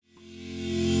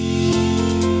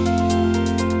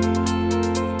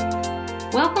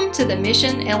Welcome to the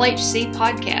Mission LHC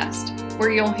podcast, where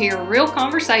you'll hear real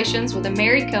conversations with a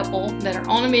married couple that are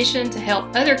on a mission to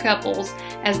help other couples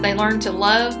as they learn to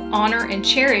love, honor, and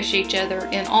cherish each other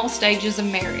in all stages of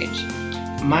marriage.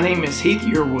 My name is Heath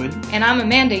Yearwood. And I'm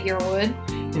Amanda Yearwood.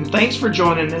 And thanks for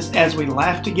joining us as we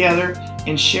laugh together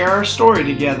and share our story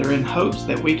together in hopes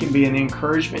that we can be an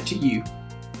encouragement to you.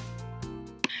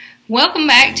 Welcome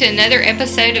back to another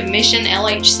episode of Mission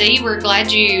LHC. We're glad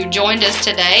you joined us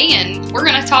today, and we're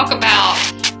going to talk about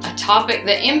a topic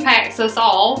that impacts us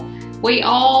all. We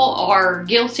all are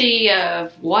guilty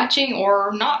of watching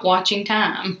or not watching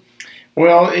time.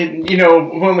 Well,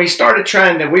 when we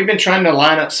started we've been trying to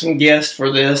line up some guests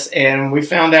for this, and we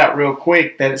found out real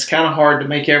quick that it's kind of hard to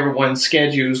make everyone's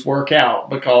schedules work out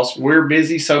because we're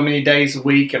busy so many days a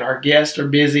week and our guests are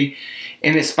busy,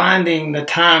 and it's finding the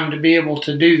time to be able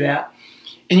to do that.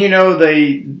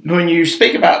 And when you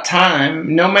speak about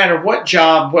time, no matter what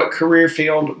job, what career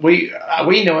field, we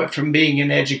know it from being in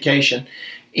education.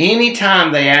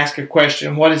 Anytime they ask a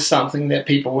question, what is something that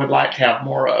people would like to have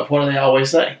more of? What do they always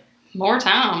say? More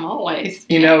time, always.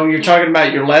 You're talking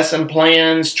about your lesson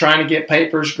plans, trying to get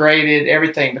papers graded,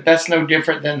 everything. But that's no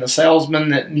different than the salesman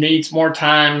that needs more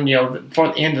time. For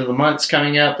the end of the month's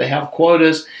coming up, they have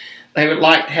quotas. They would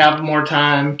like to have more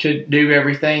time to do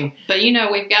everything. But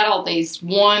we've got all these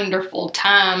wonderful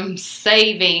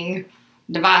time-saving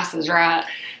devices, right?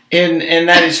 And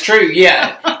that is true,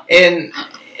 yeah. And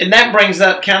that brings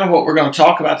up kind of what we're going to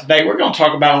talk about today. We're going to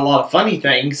talk about a lot of funny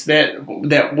things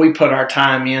that we put our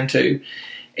time into.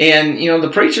 And, the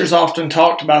preachers often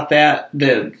talked about that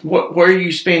where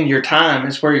you spend your time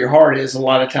is where your heart is a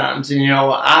lot of times. And,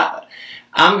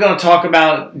 I'm going to talk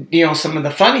about, some of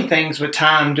the funny things with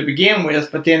time to begin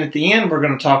with, but then at the end we're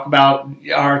going to talk about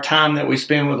our time that we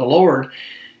spend with the Lord.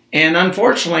 And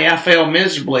unfortunately, I fail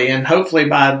miserably, and hopefully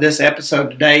by this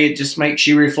episode today, it just makes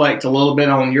you reflect a little bit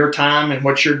on your time and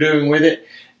what you're doing with it.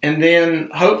 And then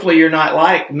hopefully you're not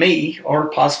like me or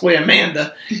possibly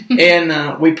Amanda,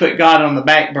 and we put God on the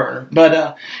back burner.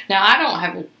 But now, I don't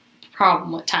have a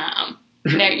problem with time.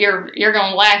 You're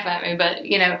going to laugh at me, but,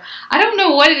 I don't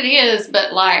know what it is,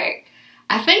 but, I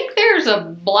think there's a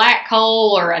black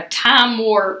hole or a time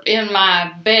warp in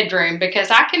my bedroom because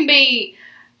I can be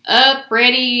up,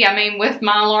 ready, with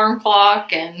my alarm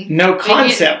clock and... No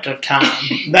concept of time.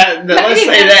 Let's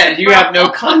say that. You have no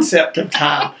concept of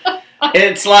time.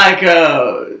 It's like,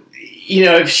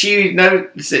 if she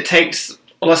knows it takes,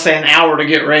 let's say, an hour to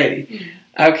get ready.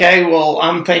 Okay, well,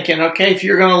 I'm thinking, if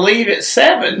you're going to leave at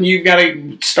 7, you've got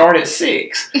to start at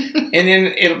 6. And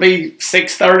then it'll be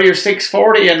 6:30 or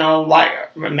 6:40, and I'm like,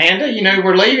 Amanda,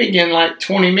 we're leaving in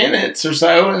 20 minutes or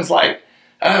so. And it's like,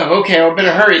 oh, okay, I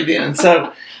better hurry then.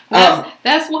 So...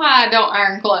 That's why I don't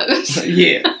iron clothes.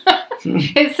 Yeah.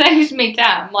 It saves me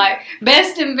time.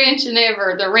 Best invention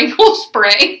ever, the wrinkle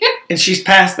spray. And she's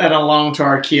passed that along to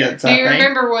our kids, Do you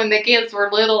remember when the kids were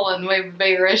little and we would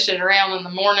be rushing around in the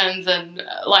mornings and,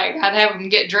 I'd have them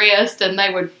get dressed and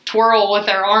they would twirl with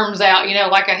their arms out,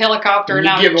 like a helicopter. And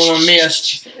I would give them a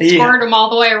mist. Squirt them all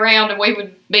the way around and we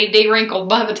would be de-wrinkled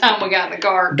by the time we got in the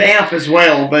car. Damp as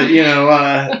well, but,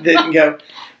 didn't go...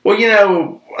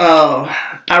 Well,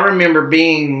 I remember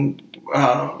being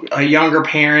a younger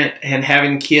parent and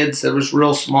having kids that was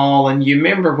real small, and you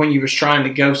remember when you was trying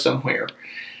to go somewhere,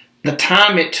 the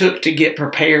time it took to get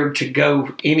prepared to go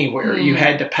anywhere. You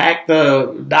had to pack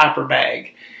the diaper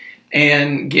bag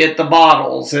and get the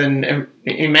bottles. And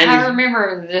I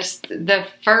remember the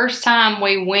first time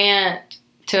we went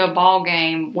to a ball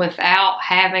game without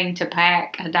having to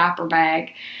pack a diaper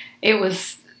bag. It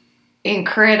was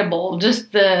incredible,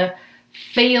 just the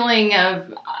feeling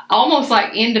of almost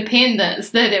like independence,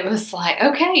 that it was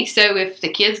okay, so if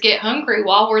the kids get hungry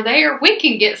while we're there, we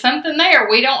can get something there.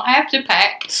 We don't have to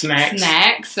pack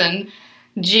snacks and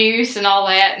juice and all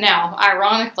that. Now,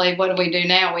 ironically, what do we do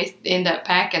now? We end up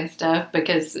packing stuff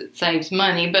because it saves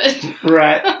money, but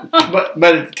right. But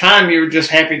at the time, you were just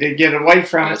happy to get away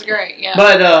from it. It was great, yeah.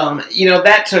 But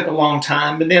that took a long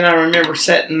time. But then I remember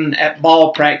sitting at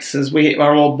ball practices.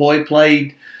 Our little boy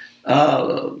played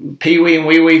pee-wee and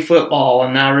wee-wee football,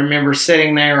 and I remember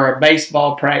sitting there at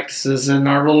baseball practices, and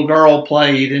our little girl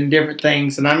played and different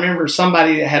things. And I remember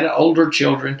somebody that had older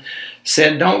children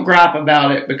said, don't gripe about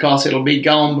it because it'll be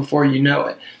gone before you know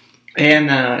it.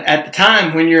 And at the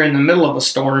time, when you're in the middle of a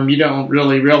storm, you don't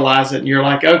really realize it, and you're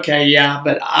like, okay, yeah.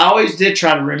 But I always did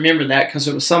try to remember that because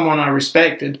it was someone I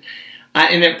respected.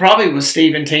 And it probably was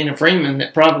Steve and Tina Freeman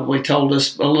that probably told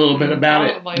us a little bit about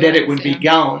it, that it would be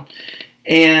gone.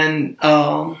 And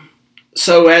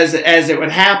So as it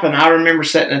would happen, I remember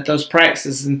sitting at those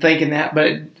practices and thinking that,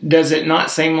 but does it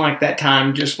not seem like that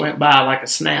time just went by like a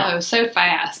snap? Oh, so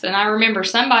fast. And I remember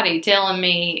somebody telling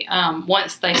me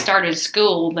once they started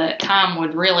school that time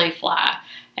would really fly.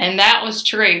 And that was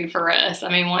true for us. I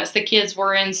mean, once the kids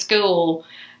were in school,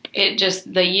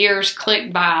 the years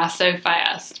clicked by so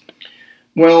fast.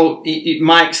 Well,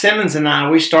 Mike Simmons and I,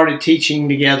 we started teaching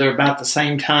together about the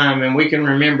same time, and we can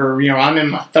remember, I'm in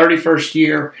my 31st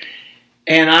year,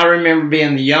 and I remember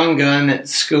being the young gun at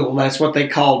school. That's what they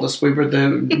called us. We were the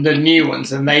new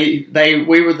ones, and we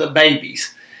were the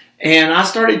babies. And I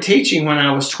started teaching when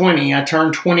I was 20. I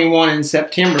turned 21 in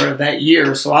September of that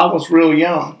year, so I was real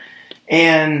young.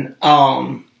 And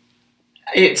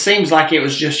it seems like it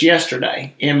was just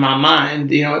yesterday in my mind,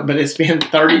 but it's been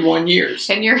 31 years.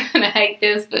 And you're going to hate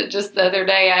this, but just the other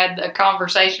day I had a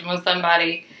conversation with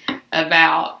somebody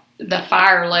about the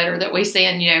fire letter that we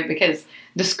send, because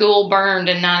the school burned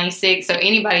in 96. So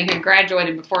anybody who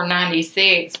graduated before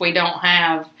 96, we don't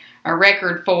have a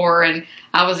record for. And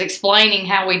I was explaining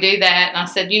how we do that. And I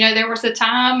said, there was a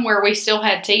time where we still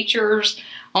had teachers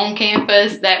on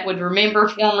campus that would remember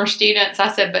former students.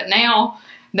 I said, but now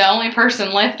the only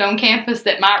person left on campus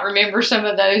that might remember some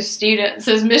of those students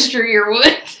is Mr.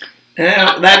 Yearwood.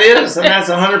 Yeah, that is, and that's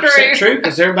 100% true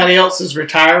because everybody else is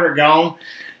retired or gone.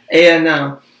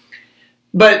 And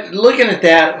but looking at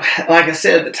that, like I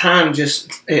said, the time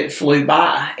it flew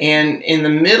by. And in the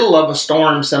middle of a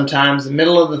storm, sometimes the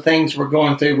middle of the things we're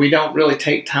going through, we don't really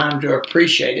take time to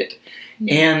appreciate it.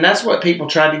 And that's what people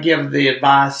try to give the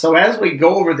advice. So as we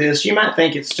go over this, you might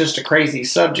think it's just a crazy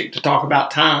subject to talk about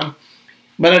time.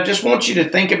 But I just want you to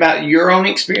think about your own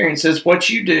experiences, what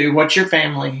you do, what your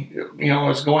family,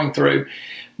 is going through.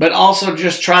 But also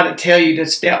just try to tell you to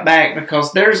step back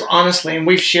because there's honestly, and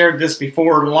we've shared this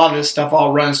before, a lot of this stuff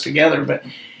all runs together, but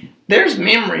there's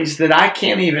memories that I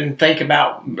can't even think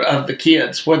about of the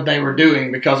kids, what they were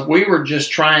doing, because we were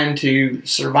just trying to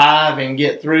survive and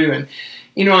get through. And,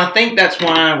 I think that's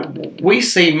why we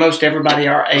see most everybody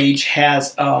our age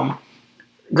has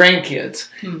grandkids,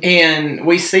 and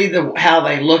we see how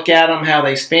they look at them, how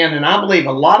they spend, and I believe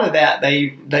a lot of that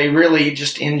they really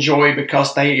just enjoy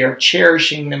because they are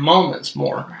cherishing the moments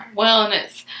more. Well, and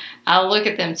I look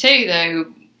at them too,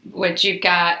 though. What you've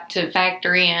got to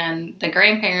factor in, the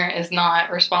grandparent is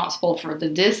not responsible for the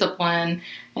discipline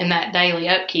and that daily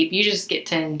upkeep. You just get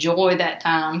to enjoy that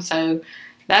time. So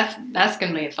that's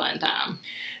going to be a fun time.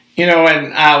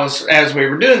 And as we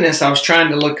were doing this, I was trying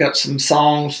to look up some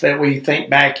songs that we think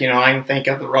back. I can think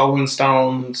of the Rolling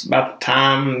Stones about the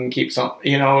time and keeps on,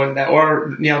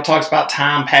 talks about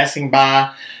time passing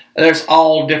by. There's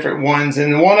all different ones,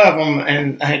 and one of them,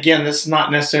 and again, this is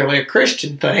not necessarily a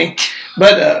Christian thing,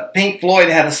 but Pink Floyd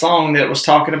had a song that was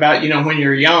talking about, when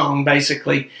you're young,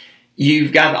 basically,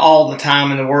 you've got all the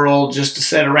time in the world just to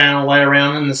sit around and lay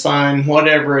around in the sun,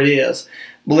 whatever it is.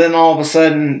 But then all of a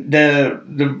sudden,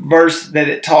 the verse that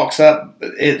it talks up,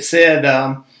 it said,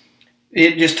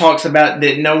 it just talks about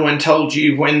that no one told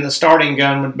you when the starting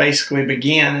gun would basically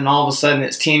begin, and all of a sudden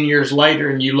it's 10 years later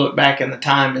and you look back and the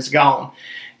time is gone.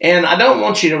 And I don't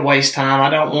want you to waste time. I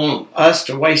don't want us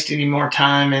to waste any more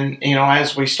time. And,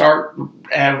 as we start,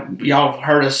 y'all have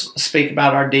heard us speak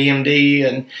about our DMD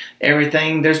and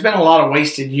everything. There's been a lot of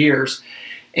wasted years.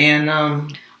 And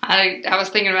I was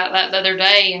thinking about that the other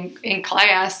day in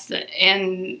class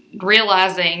and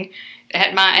realizing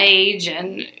at my age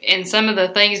and some of the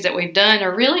things that we've done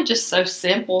are really just so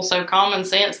simple, so common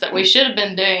sense that we should have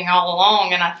been doing all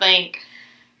along. And I think,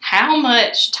 how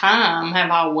much time have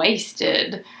I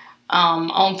wasted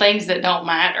on things that don't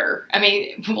matter? I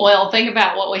mean, well, think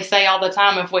about what we say all the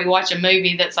time if we watch a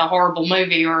movie that's a horrible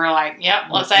movie. We're like, yep,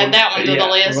 let's add that one to the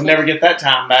list. We'll never get that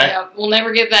time back. Yeah, we'll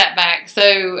never get that back.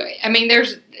 So, I mean,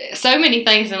 there's so many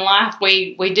things in life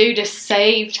we do to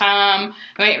save time.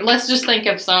 I mean, let's just think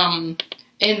of some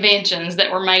inventions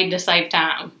that were made to save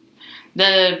time.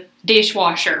 The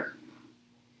dishwasher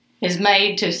is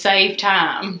made to save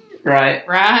time. Right.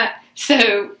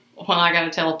 So, I got to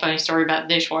tell a funny story about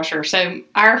the dishwasher. So,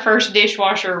 our first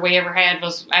dishwasher we ever had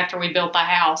was after we built the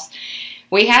house.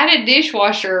 We had a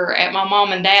dishwasher at my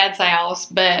mom and dad's house,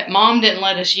 but Mom didn't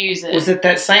let us use it. Was it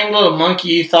that same little monkey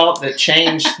you thought that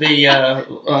changed the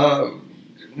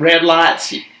red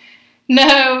lights?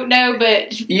 No,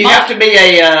 but... You have to be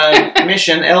a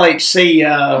Mission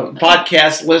LHC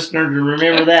podcast listener to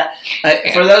remember that.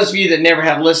 For those of you that never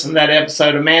have listened to that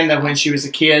episode, Amanda, when she was a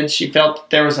kid, she felt that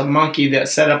there was a monkey that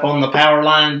set up on the power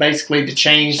line basically to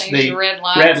change the red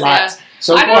lights.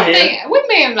 So I go don't ahead. think we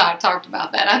may have not talked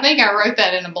about that. I think I wrote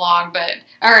that in a blog, but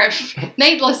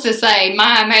needless to say,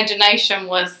 my imagination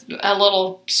was a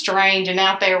little strange and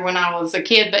out there when I was a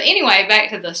kid. But anyway,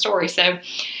 back to the story. So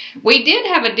we did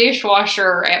have a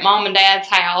dishwasher at Mom and Dad's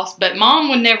house, but Mom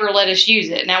would never let us use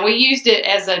it. Now, we used it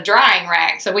as a drying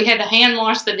rack, so we had to hand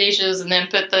wash the dishes and then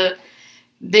put the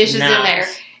dishes in there.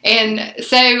 And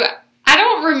so I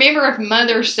don't remember if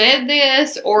Mother said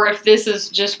this or if this is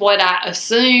just what I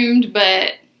assumed,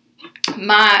 but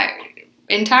my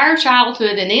entire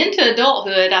childhood and into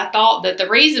adulthood, I thought that the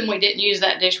reason we didn't use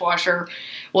that dishwasher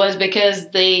was because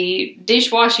the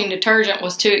dishwashing detergent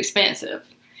was too expensive.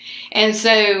 And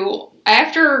so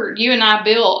after you and I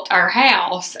built our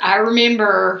house, I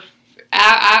remember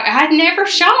I had never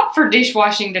shopped for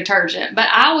dishwashing detergent, but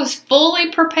I was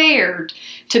fully prepared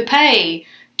to pay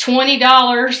 $20,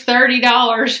 $30,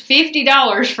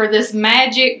 $50 for this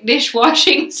magic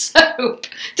dishwashing soap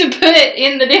to put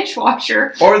in the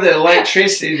dishwasher. Or the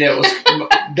electricity that was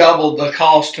double the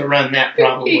cost to run that,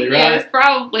 probably, right? Yes,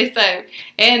 probably so.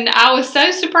 And I was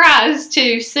so surprised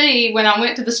to see when I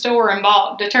went to the store and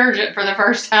bought detergent for the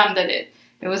first time that it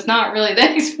was not really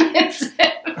that expensive.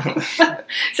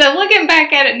 So looking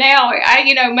back at it now,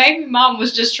 maybe Mom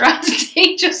was just trying to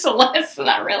teach us a lesson.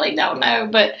 I really don't know.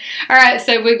 But, all right,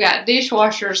 so we've got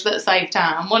dishwashers that save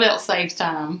time. What else saves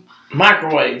time?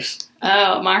 Microwaves.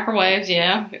 Oh, microwaves,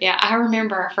 yeah. Yeah, I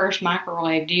remember our first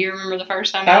microwave. Do you remember the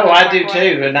first time? Oh, I do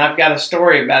too, and I've got a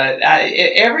story about it.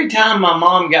 Every time my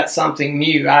mom got something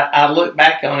new, I look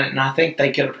back on it, and I think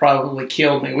they could have probably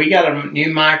killed me. We got a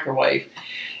new microwave.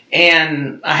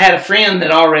 And I had a friend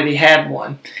that already had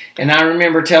one. And I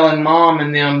remember telling Mom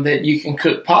and them that you can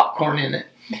cook popcorn in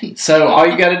it. So all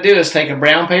you got to do is take a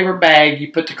brown paper bag,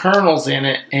 you put the kernels in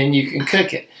it, and you can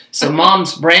cook it. So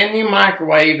Mom's brand new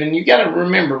microwave, and you got to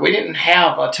remember, we didn't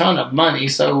have a ton of money,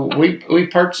 so we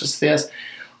purchased this.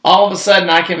 All of a sudden,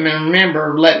 I can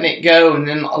remember letting it go and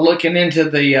then looking into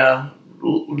the,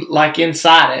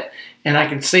 inside it. And I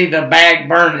can see the bag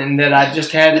burning that I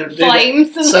just had.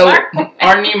 Flames. So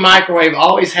our new microwave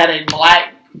always had a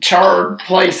black charred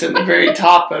place at the very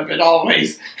top of it,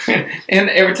 always. And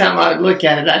every time I look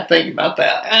at it, I think about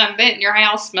that. And I bet your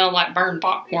house smelled like burned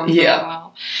popcorn for a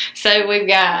while. So we've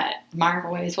got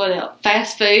microwaves. What else?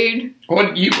 Fast food.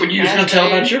 What you going to tell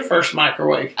about your first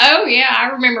microwave? Oh yeah, I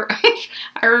remember.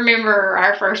 I remember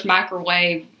our first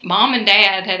microwave. Mom and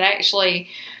Dad had actually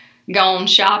gone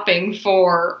shopping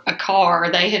for a car.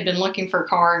 They had been looking for a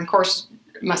car, and of course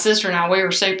my sister and I, we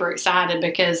were super excited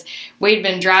because we'd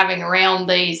been driving around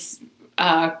these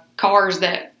cars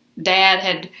that Dad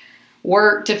had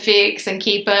worked to fix and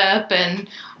keep up, and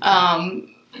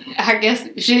I guess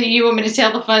you want me to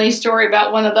tell the funny story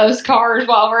about one of those cars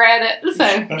while we're at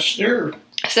it? Sure.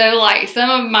 So like some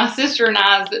of my sister and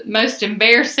I's most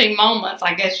embarrassing moments,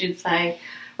 I guess you'd say,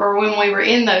 or when we were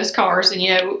in those cars, and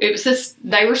it was just,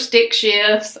 they were stick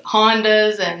shifts,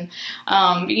 Hondas, and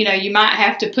you might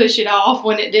have to push it off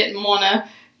when it didn't want to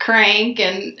crank.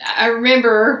 And I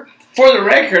remember, for the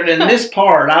record, in this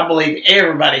part, I believe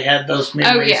everybody had those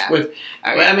memories.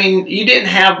 I mean, you didn't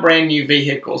have brand new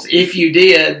vehicles. If you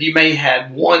did, you may have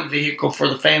had one vehicle for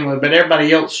the family, but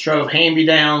everybody else drove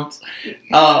hand-me-downs.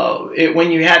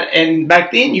 And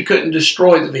back then, you couldn't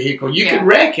destroy the vehicle. You could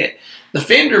wreck it. The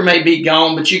fender may be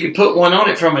gone, but you could put one on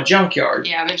it from a junkyard.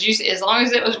 Yeah, but as long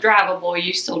as it was drivable,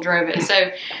 you still drove it.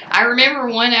 So I remember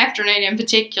one afternoon in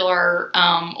particular,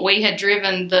 we had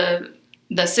driven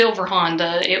the silver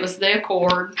Honda. It was the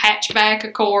Accord, hatchback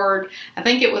Accord. I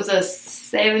think it was a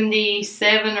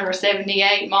 77 or a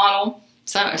 78 model,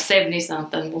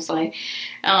 70-something, we'll say.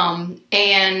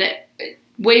 And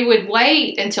we would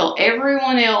wait until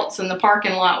everyone else in the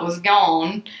parking lot was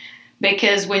gone,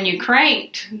 because when you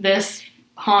cranked this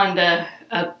Honda,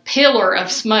 a pillar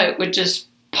of smoke would just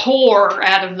pour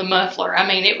out of the muffler. I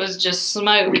mean, it was just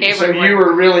smoke everywhere. So you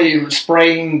were really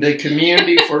spraying the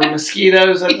community for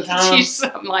mosquitoes at the time?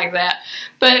 Something like that.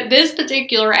 But this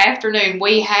particular afternoon,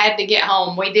 we had to get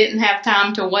home. We didn't have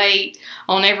time to wait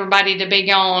on everybody to be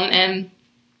gone. And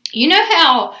you know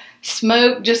how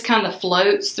smoke just kind of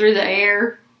floats through the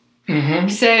air? Mm-hmm.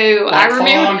 So like I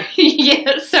remember,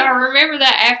 fog. So I remember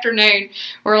that afternoon.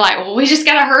 We're like, well, we just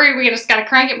gotta hurry. We just gotta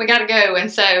crank it. We gotta go. And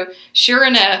so, sure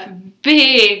enough,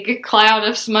 big cloud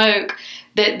of smoke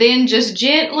that then just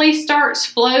gently starts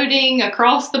floating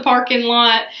across the parking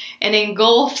lot and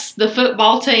engulfs the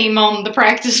football team on the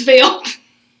practice field.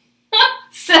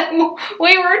 So So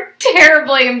we were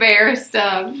terribly embarrassed.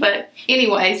 But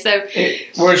anyway, so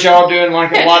was y'all doing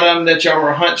like a lot of them that y'all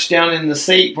were hunched down in the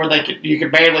seat where you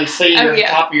could barely see the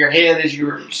top of your head as you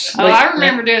were sleeping? Oh, I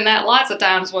remember doing that lots of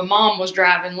times when Mom was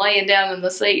driving, laying down in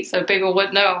the seat so people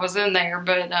wouldn't know I was in there.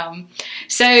 But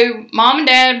so Mom and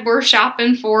Dad were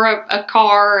shopping for a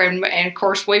car, and of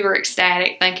course we were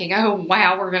ecstatic, thinking, "Oh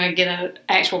wow, we're going to get an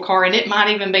actual car, and it might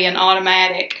even be an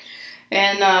automatic."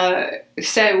 And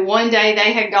so one day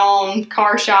they had gone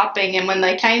car shopping, and when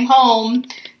they came home,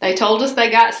 they told us they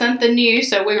got something new,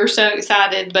 so we were so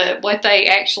excited. But what they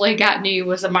actually got new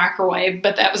was a microwave,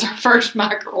 but that was our first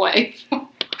microwave.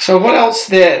 So what else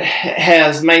that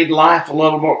has made life a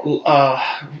little more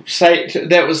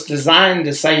that was designed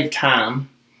to save time?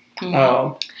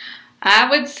 Mm-hmm. I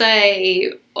would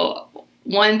say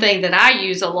one thing that I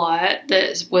use a lot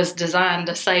that was designed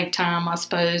to save time, I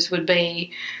suppose, would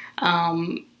be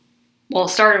it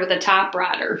started with a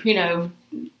typewriter, typing.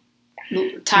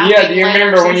 Yeah, do you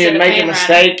remember when you'd make a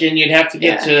mistake and you'd have to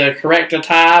get to correct a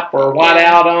type or white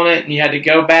out on it, and you had to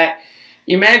go back?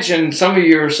 Imagine some of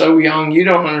you are so young, you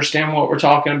don't understand what we're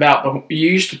talking about, but you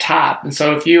used to type, and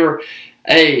so if you were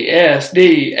A, S,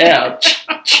 D, F,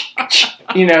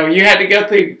 you had to go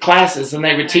through classes and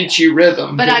they would teach you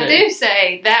rhythm. But I do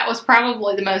say that was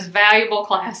probably the most valuable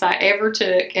class I ever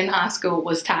took in high school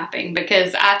was typing,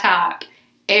 because I type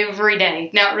every day.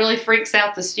 Now, it really freaks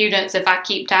out the students if I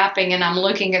keep typing and I'm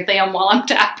looking at them while I'm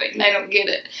typing. They don't get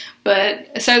it.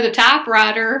 But so the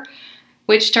typewriter,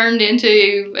 which turned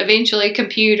into eventually a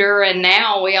computer, and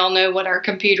now we all know what our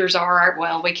computers are.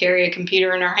 Well, we carry a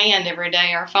computer in our hand every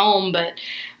day, our phone, but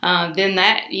then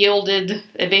that yielded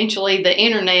eventually the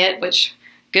internet, which,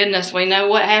 goodness, we know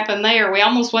what happened there. We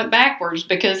almost went backwards,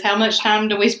 because how much time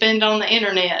do we spend on the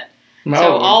internet? No.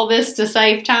 So all this to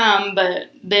save time,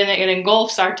 but then it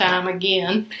engulfs our time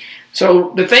again.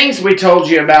 So the things we told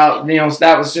you about,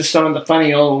 that was just some of the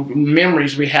funny old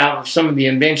memories we have of some of the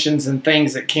inventions and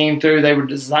things that came through. They were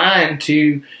designed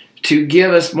to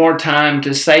give us more time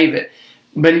to save it.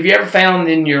 But have you ever found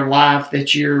in your life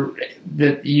that you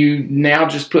now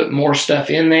just put more stuff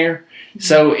in there? Mm-hmm.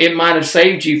 So it might have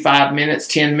saved you 5 minutes,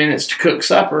 10 minutes to cook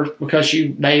supper because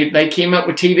they came up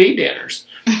with TV dinners.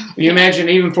 You imagine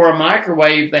even for a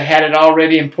microwave, they had it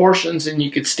already in portions, and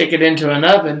you could stick it into an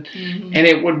oven, and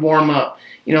it would warm up.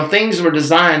 Things were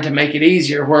designed to make it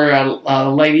easier, where a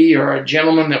lady or a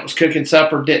gentleman that was cooking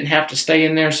supper didn't have to stay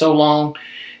in there so long.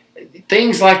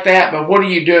 Things like that. But what are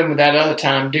you doing with that other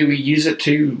time? Do we use it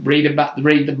to read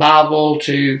the Bible,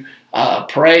 to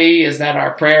pray? Is that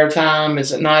our prayer time?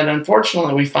 Is it not?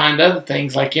 Unfortunately, we find other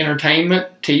things like entertainment,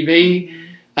 TV,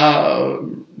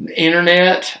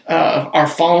 internet, our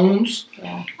phones.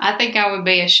 Yeah. I think I would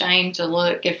be ashamed to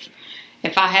look if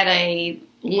I had a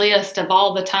list of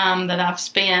all the time that I've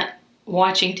spent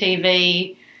watching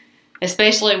TV,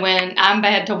 especially when I'm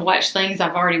bad to watch things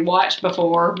I've already watched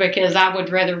before, because I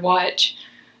would rather watch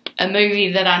a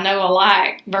movie that I know I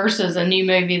like versus a new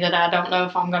movie that I don't know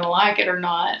if I'm going to like it or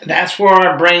not. That's where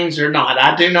our brains are not.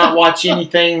 I do not watch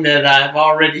anything that I've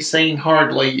already seen,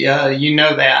 hardly. You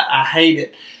know that. I hate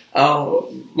it.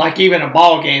 Like even a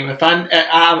ball game. If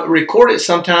I record it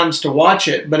sometimes to watch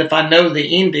it, but if I know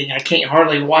the ending, I can't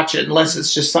hardly watch it unless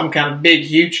it's just some kind of big,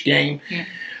 huge game. Yeah.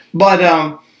 But,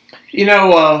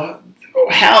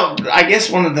 how I guess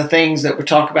one of the things that we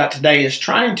talk about today is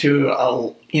trying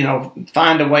to,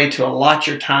 find a way to allot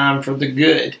your time for the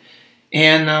good.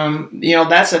 And,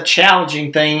 that's a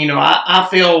challenging thing. I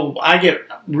feel I get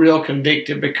real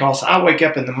convicted because I wake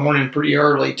up in the morning pretty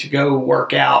early to go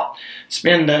work out,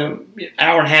 spend an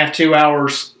hour and a half, 2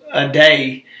 hours a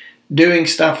day doing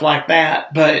stuff like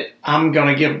that. But I'm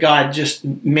going to give God just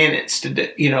minutes to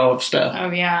do, of stuff.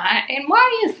 Oh, yeah. And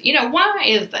why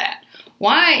is that?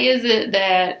 Why is it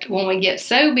that when we get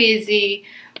so busy,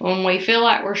 when we feel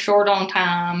like we're short on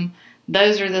time,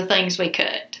 those are the things we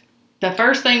cut? The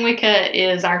first thing we cut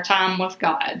is our time with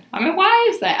God. I mean, why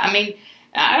is that? I mean,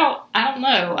 I don't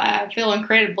know. I feel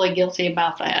incredibly guilty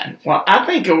about that. Well, I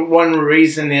think one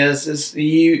reason is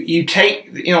you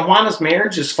take, why does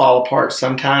marriages fall apart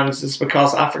sometimes is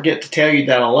because I forget to tell you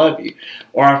that I love you,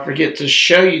 or I forget to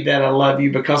show you that I love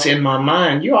you, because in my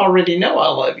mind, you already know I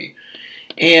love you.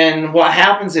 And what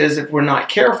happens is, if we're not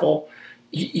careful,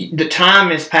 the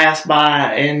time has passed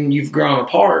by and you've grown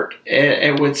apart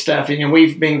with stuff. And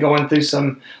we've been going through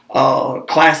some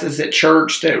classes at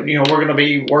church that, we're going to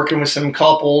be working with some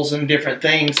couples and different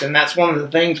things. And that's one of the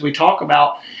things we talk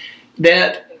about,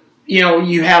 that,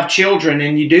 you have children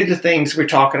and you do the things we're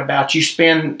talking about. You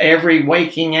spend every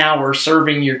waking hour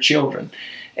serving your children.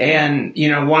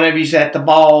 and one of you's at the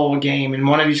ball game, and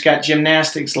one of you's got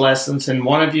gymnastics lessons, and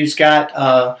one of you's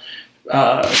got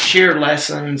cheer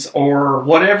lessons, or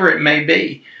whatever it may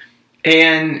be,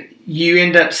 and you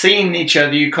end up seeing each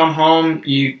other. You come home,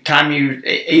 you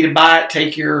eat a bite,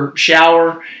 take your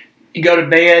shower, you go to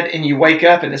bed, and you wake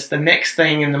up, and it's the next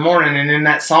thing in the morning. And in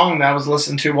that song that I was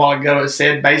listening to a while ago, it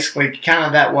said basically kind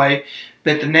of that way,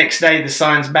 that the next day the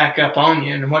sun's back up on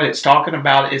you. And what it's talking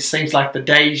about, it seems like the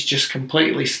days just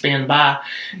completely spin by.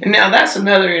 And now that's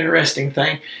another interesting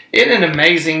thing. Isn't it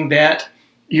amazing that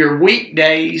your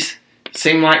weekdays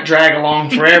seem like drag along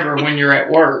forever when you're at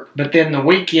work, but then the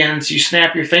weekends you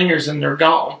snap your fingers and they're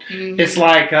gone. Mm-hmm. It's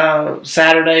like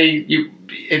Saturday, you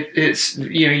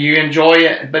enjoy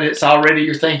it, but it's already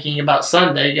you're thinking about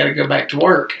Sunday. You got to go back to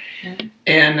work,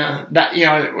 and that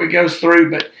it goes through.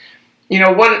 But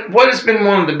what has been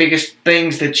one of the biggest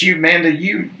things that you, Amanda,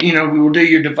 we will do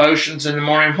your devotions in the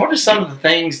morning. What are some of the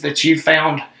things that you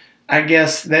found, I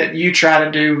guess, that you try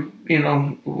to do,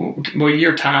 with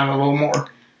your time a little more?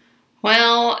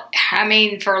 Well, I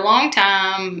mean, for a long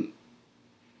time,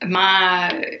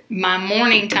 my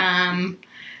morning time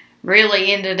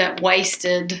really ended up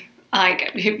wasted.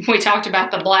 Like, we talked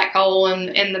about the black hole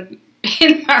in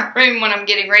my room when I'm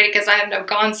getting ready, because I have no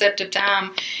concept of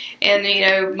time.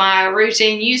 And, my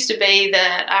routine used to be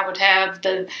that I would have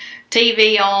the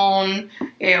TV on,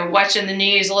 watching the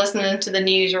news, listening to the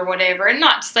news or whatever. And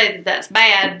not to say that that's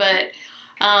bad, but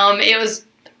it was,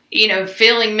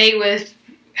 filling me with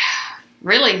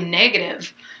really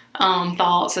negative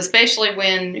thoughts, especially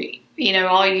when,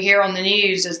 all you hear on the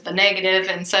news is the negative.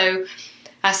 And so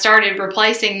I started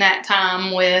replacing that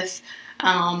time with,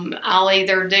 I'll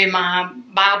either do my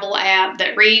Bible app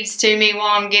that reads to me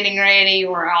while I'm getting ready,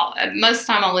 or most of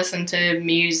the time I'll listen to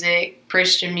music,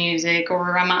 Christian music,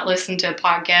 or I might listen to a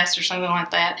podcast or something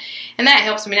like that. And that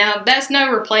helps me. Now, that's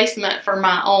no replacement for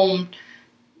my own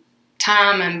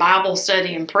time and Bible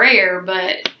study and prayer,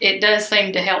 but it does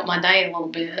seem to help my day a little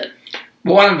bit.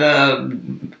 One of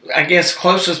the, I guess,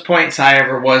 closest points I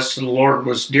ever was to the Lord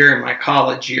was during my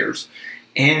college years.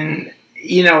 And,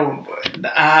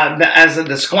 as a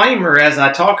disclaimer, as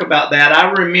I talk about that,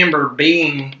 I remember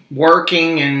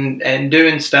working and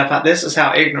doing stuff. This is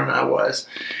how ignorant I was.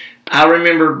 I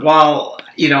remember while,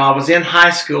 I was in high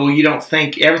school, you don't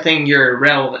think everything, you're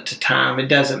irrelevant to time. It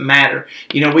doesn't matter.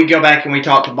 We go back and we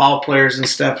talk to ball players and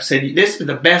stuff and said, this is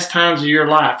the best times of your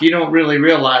life. You don't really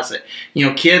realize it.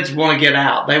 Kids want to get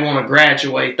out. They want to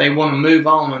graduate. They want to move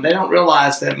on. And they don't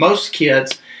realize that most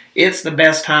kids, it's the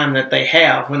best time that they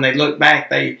have. When they look back,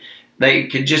 they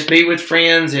could just be with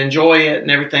friends, enjoy it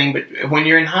and everything. But when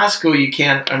you're in high school, you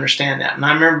can't understand that. And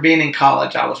I remember being in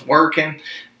college. I was working,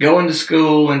 going to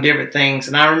school and different things.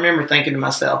 And I remember thinking to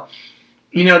myself,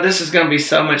 this is going to be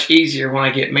so much easier when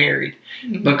I get married,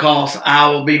 because I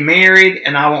will be married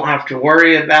and I won't have to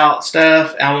worry about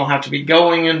stuff. I won't have to be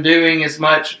going and doing as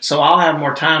much. So I'll have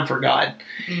more time for God.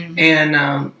 Mm-hmm.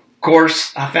 And, of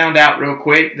course, I found out real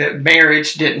quick that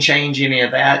marriage didn't change any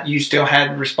of that. You still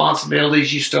had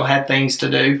responsibilities. You still had things to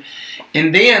do.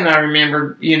 And then I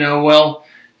remember,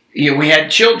 we had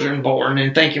children born,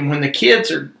 and thinking when the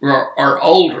kids are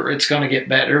older, it's going to get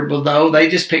better. But though they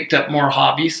just picked up more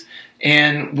hobbies,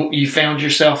 and you found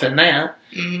yourself in that.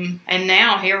 Mm-hmm. And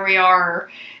now here we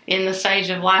are in the stage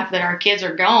of life that our kids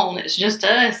are gone. It's just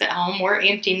us at home. We're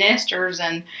empty nesters,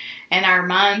 and our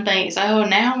mind thinks, oh,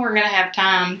 now we're going to have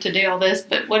time to do all this.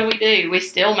 But what do? We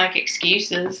still make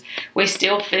excuses. We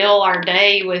still fill our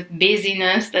day with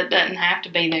busyness that doesn't have to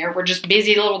be there. We're just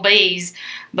busy little bees,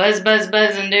 buzz, buzz,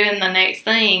 buzz, and doing the next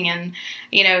thing. And,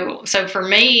 so for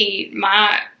me,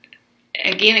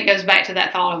 again, it goes back to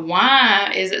that thought of,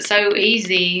 why is it so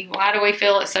easy? Why do we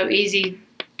feel it's so easy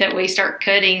that we start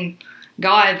cutting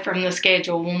God from the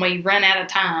schedule when we run out of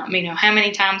time? How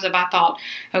many times have I thought,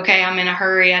 okay, I'm in a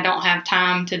hurry, I don't have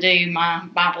time to do my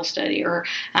Bible study, or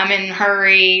I'm in a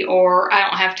hurry, or I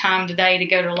don't have time today to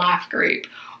go to life group,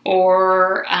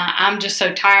 or I'm just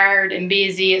so tired and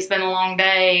busy, it's been a long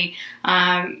day,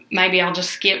 maybe I'll just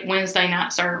skip Wednesday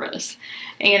night service.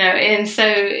 And so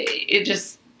it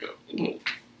just,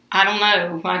 I don't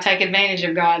know, I take advantage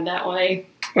of God that way.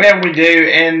 Well, we do,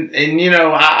 and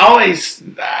I always,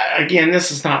 again,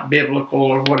 this is not biblical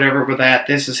or whatever with that.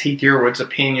 This is Heath Yearwood's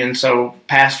opinion, so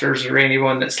pastors or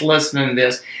anyone that's listening to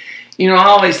this, I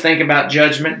always think about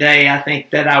Judgment Day. I think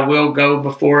that I will go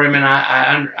before Him, and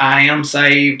I am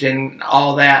saved and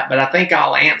all that, but I think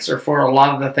I'll answer for a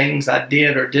lot of the things I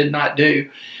did or did not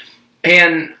do.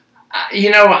 And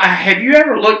Have you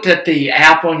ever looked at the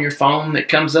app on your phone that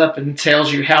comes up and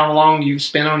tells you how long you've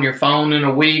spent on your phone in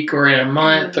a week or in a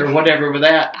month or whatever with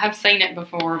that? I've seen it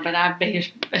before, but I'd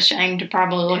be ashamed to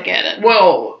probably look at it.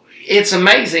 Well, it's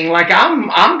amazing. Like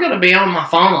I'm going to be on my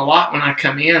phone a lot when I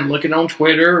come in, looking on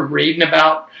Twitter, reading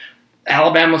about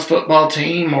Alabama's football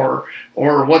team or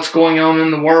what's going on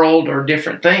in the world or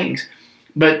different things.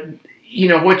 But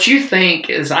what you think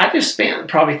is I just spent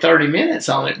probably 30 minutes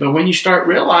on it. But when you start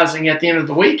realizing at the end of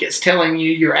the week, it's telling you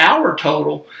your hour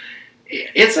total,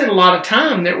 it's a lot of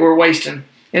time that we're wasting.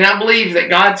 And I believe that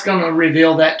God's going to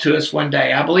reveal that to us one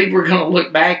day. I believe we're going to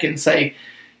look back and say,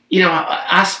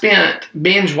 I spent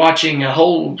binge watching a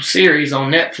whole series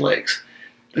on Netflix.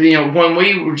 When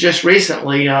we were just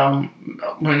recently,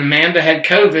 when Amanda had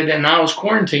COVID and I was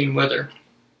quarantined with her,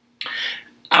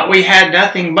 we had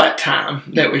nothing but time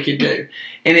that we could do.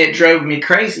 And it drove me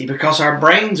crazy because our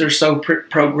brains are so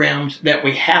programmed that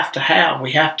we have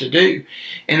to do.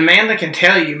 And Amanda can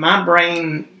tell you, my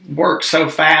brain works so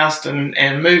fast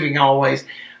and moving always.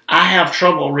 I have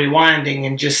trouble rewinding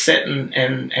and just sitting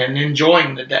and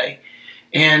enjoying the day.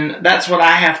 And that's what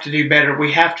I have to do better.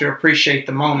 We have to appreciate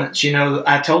the moments.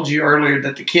 I told you earlier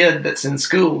that the kid that's in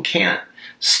school can't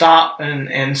stop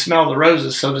and smell the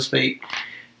roses, so to speak,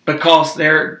 because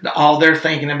they're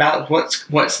thinking about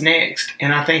what's next.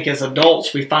 And I think as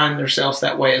adults we find ourselves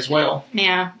that way as well.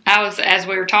 Yeah, as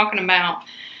we were talking about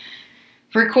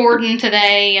recording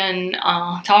today and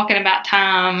talking about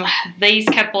time, these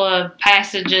couple of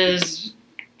passages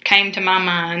came to my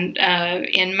mind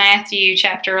in Matthew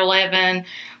chapter 11,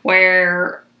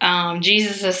 where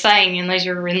Jesus is saying, and these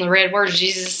are in the red words,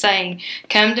 Jesus is saying,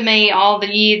 "Come to me, all the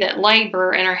ye that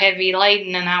labor and are heavy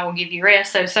laden, and I will give you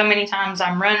rest." So many times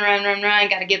I'm run,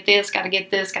 got to get this,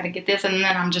 and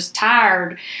then I'm just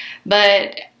tired.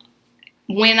 But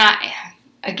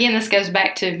again, this goes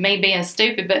back to me being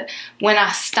stupid, but when I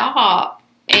stop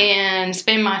and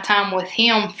spend my time with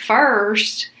Him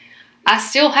first, I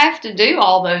still have to do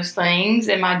all those things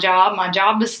in my job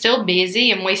is still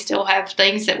busy and we still have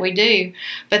things that we do,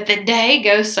 but the day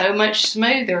goes so much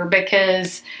smoother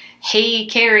because He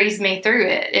carries me through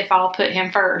it if I'll put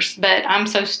Him first. But I'm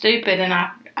so stupid and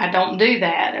I don't do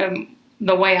that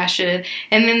the way I should.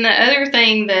 And then the other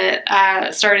thing that I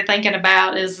started thinking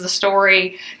about is the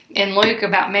story in Luke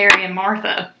about Mary and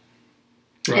Martha.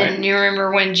 Right. And you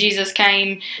remember when Jesus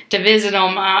came to visit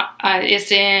them,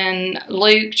 it's in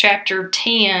Luke chapter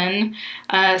 10,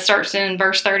 starts in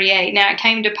verse 38. "Now it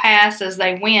came to pass as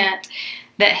they went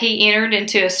that He entered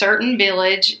into a certain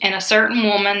village, and a certain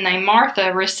woman named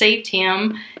Martha received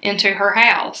Him into her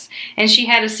house. And she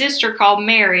had a sister called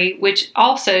Mary, which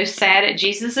also sat at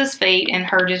Jesus' feet and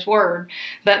heard His word.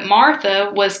 But Martha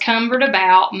was cumbered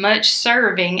about much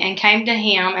serving, and came to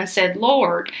Him and said,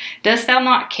 Lord, dost Thou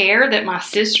not care that my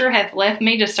sister hath left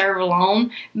me to serve alone?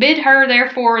 Bid her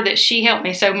therefore that she help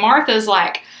me." So Martha's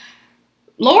like,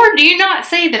 "Lord, do you not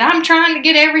see that I'm trying to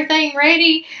get everything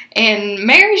ready? And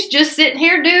Mary's just sitting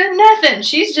here doing nothing.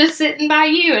 She's just sitting by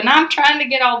you, and I'm trying to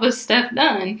get all this stuff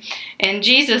done." And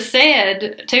Jesus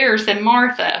said to her,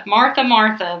 "Martha, Martha,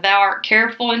 Martha, thou art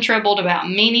careful and troubled about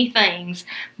many things,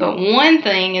 but one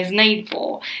thing is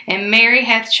needful. And Mary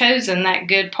hath chosen that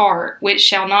good part, which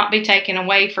shall not be taken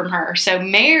away from her." So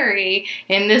Mary,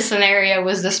 in this scenario,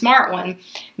 was the smart one.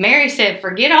 Mary said,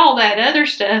 "Forget all that other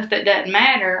stuff that doesn't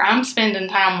matter. I'm spending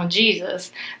time with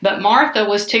Jesus." But Martha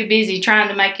was too busy trying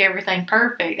to make everything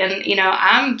perfect. And,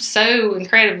 I'm so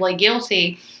incredibly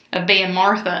guilty of being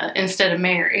Martha instead of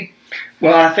Mary.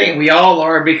 Well, I think we all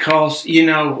are because,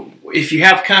 if you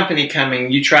have company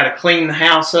coming, you try to clean the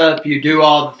house up, you do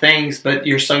all the things, but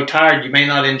you're so tired you may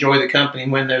not enjoy the company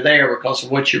when they're there because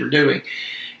of what you were doing.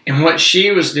 And what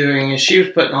she was doing is she was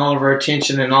putting all of her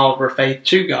attention and all of her faith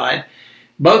to God.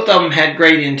 Both of them had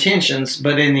great intentions,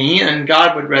 but in the end,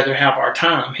 God would rather have our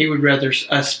time. He would rather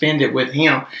us spend it with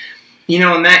Him.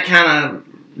 And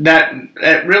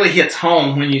that really hits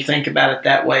home when you think about it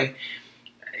that way.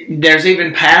 There's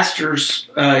even pastors,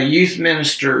 youth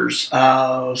ministers,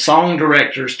 song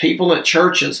directors, people at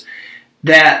churches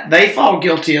that they fall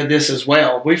guilty of this as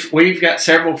well. We've got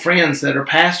several friends that are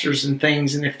pastors and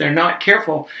things, and if they're not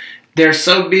careful, they're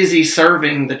so busy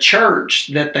serving the church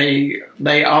that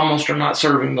they almost are not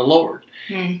serving the Lord.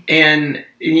 And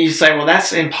you say, well,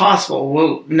 that's impossible.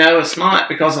 Well, no, it's not,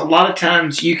 because a lot of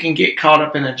times you can get caught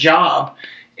up in a job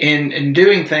and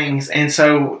doing things. And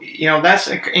so, that's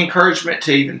an encouragement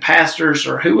to even pastors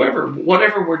or whoever,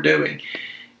 whatever we're doing.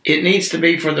 It needs to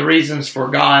be for the reasons for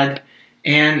God.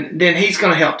 And then He's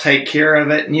going to help take care of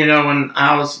it. And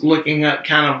I was looking up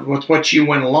kind of with what you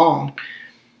went along.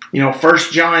 1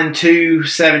 John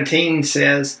 2:17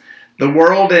 says, The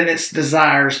world and its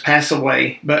desires pass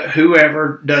away, but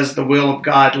whoever does the will of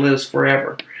God lives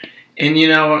forever. And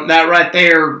that right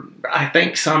there, I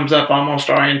think sums up almost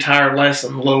our entire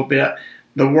lesson a little bit.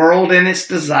 The world and its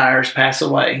desires pass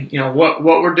away. What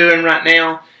we're doing right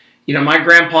now. My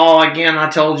grandpa, again, I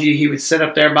told you, he would sit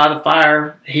up there by the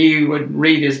fire. He would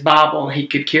read his Bible. He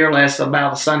could care less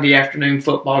about a Sunday afternoon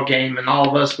football game, and all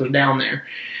of us was down there.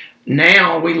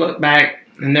 Now we look back,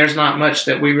 and there's not much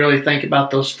that we really think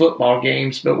about those football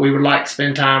games, but we would like to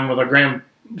spend time with our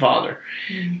grandfather.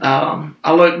 Mm-hmm.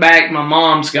 I look back, my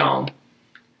mom's gone.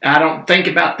 I don't think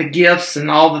about the gifts and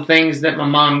all the things that my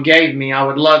mom gave me. I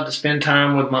would love to spend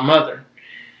time with my mother.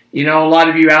 A lot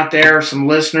of you out there, some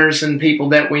listeners and people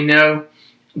that we know,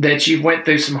 that you've went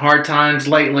through some hard times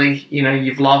lately.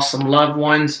 You've lost some loved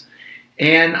ones.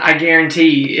 And I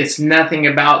guarantee it's nothing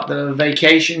about the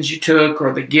vacations you took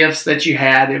or the gifts that you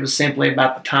had. It was simply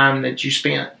about the time that you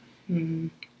spent. Mm-hmm.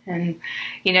 And,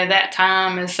 that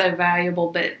time is so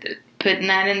valuable, but putting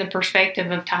that in the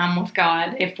perspective of time with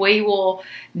God, if we will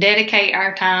dedicate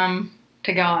our time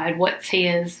to God, what's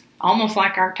His, almost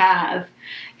like our tithe,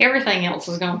 everything else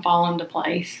is going to fall into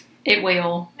place. It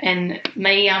will. And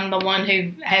me, I'm the one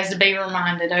who has to be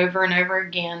reminded over and over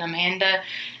again, Amanda,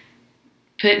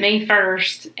 put me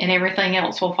first and everything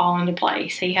else will fall into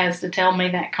place. He has to tell me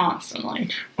that constantly.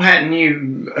 Well, hadn't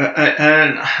you,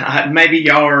 maybe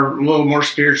y'all are a little more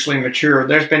spiritually mature.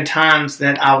 There's been times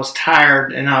that I was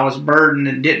tired and I was burdened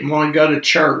and didn't want to go to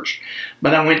church.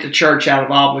 But I went to church out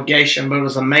of obligation. But it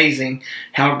was amazing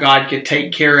how God could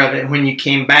take care of it. When you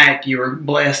came back, you were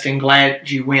blessed and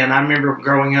glad you went. I remember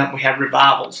growing up, we had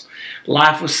revivals.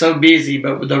 Life was so busy,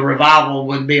 but the revival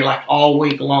would be like all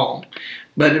week long.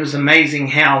 But it was amazing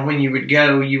how when you would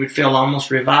go, you would feel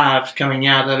almost revived coming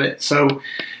out of it. So,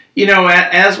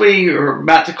 as we are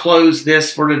about to close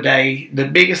this for today, the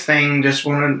biggest thing, just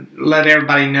want to let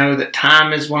everybody know that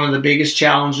time is one of the biggest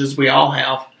challenges we all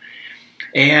have.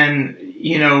 And,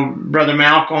 Brother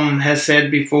Malcolm has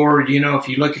said before, if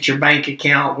you look at your bank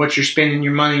account, what you're spending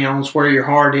your money on is where your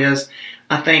heart is.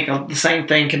 I think the same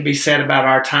thing can be said about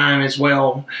our time as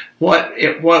well. What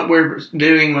we're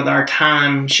doing with our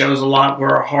time shows a lot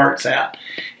where our heart's at.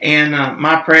 And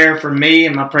my prayer for me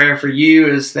and my prayer for you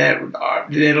is that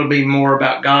it'll be more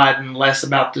about God and less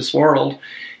about this world.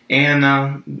 And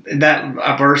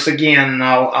that verse again,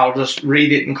 I'll just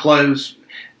read it and close.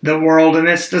 The world and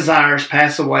its desires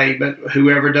pass away, but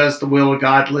whoever does the will of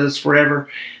God lives forever.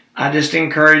 I just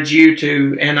encourage you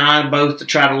to, and I both, to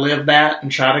try to live that and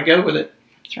try to go with it.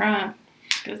 That's right.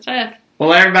 Good stuff.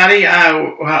 Well, everybody,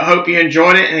 I hope you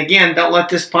enjoyed it. And again, don't let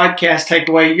this podcast take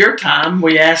away your time.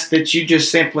 We ask that you just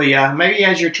simply, maybe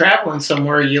as you're traveling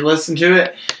somewhere, you listen to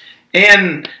it.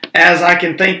 And as I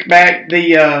can think back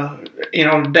the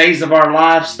days of our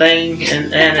lives thing,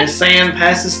 and as sand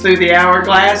passes through the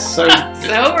hourglass, so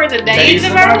are the days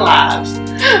of our lives.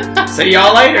 See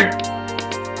y'all later.